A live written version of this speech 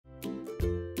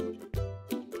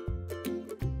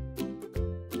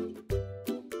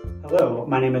Hello,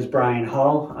 my name is Brian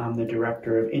Hull. I'm the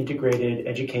Director of Integrated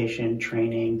Education,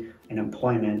 Training, and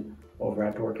Employment over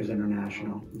at Dorcas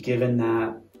International. Given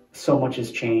that so much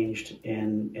has changed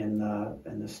in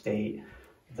the state,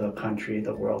 the country,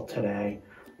 the world today,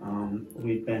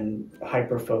 we've been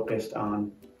hyper-focused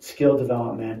on skill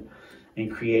development and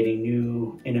creating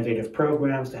new innovative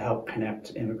programs to help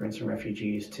connect immigrants and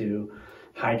refugees to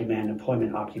high-demand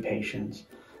employment occupations.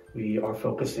 We are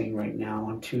focusing right now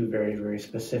on two very, very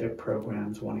specific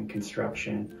programs, one in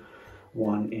construction,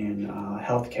 one in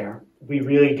healthcare. We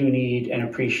really do need and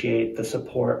appreciate the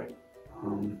support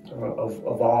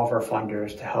of all of our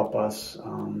funders to help us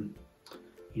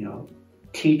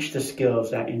teach the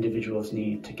skills that individuals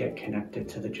need to get connected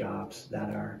to the jobs that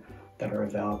are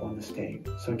available in the state.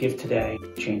 So give today,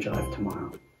 change a life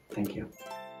tomorrow. Thank you.